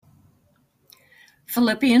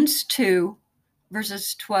Philippians 2,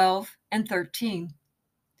 verses 12 and 13.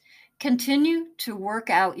 Continue to work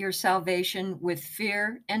out your salvation with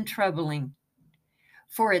fear and trembling,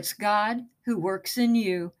 for it's God who works in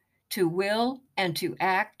you to will and to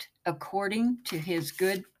act according to his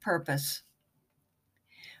good purpose.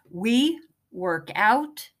 We work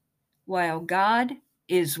out while God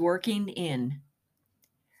is working in.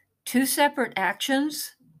 Two separate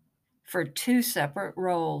actions for two separate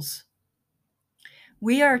roles.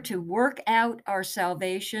 We are to work out our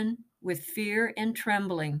salvation with fear and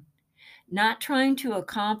trembling, not trying to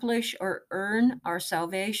accomplish or earn our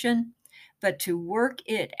salvation, but to work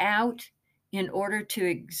it out in order to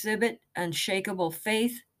exhibit unshakable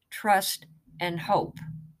faith, trust, and hope.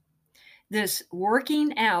 This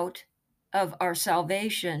working out of our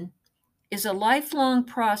salvation is a lifelong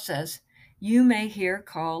process you may hear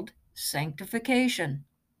called sanctification.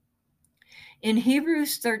 In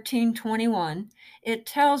Hebrews 13:21, it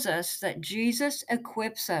tells us that Jesus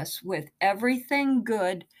equips us with everything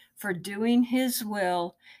good for doing his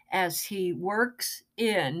will as he works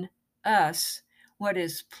in us what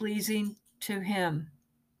is pleasing to him.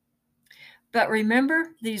 But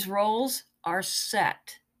remember, these roles are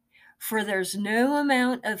set, for there's no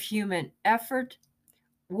amount of human effort,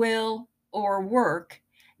 will, or work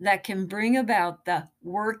that can bring about the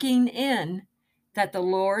working in that the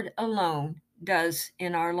Lord alone does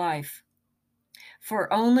in our life.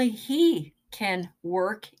 For only he can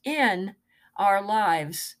work in our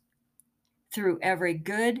lives through every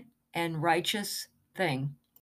good and righteous thing.